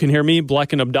also you can hear me,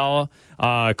 Bleck and Abdallah,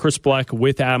 Chris Bleck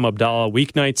with Adam Abdallah,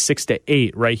 weeknights 6 to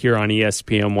 8 right here on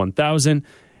ESPN 1000.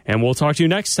 And we'll talk to you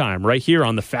next time right here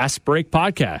on the Fast Break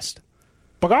podcast.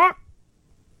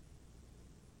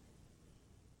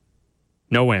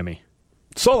 No whammy.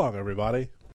 So long, everybody.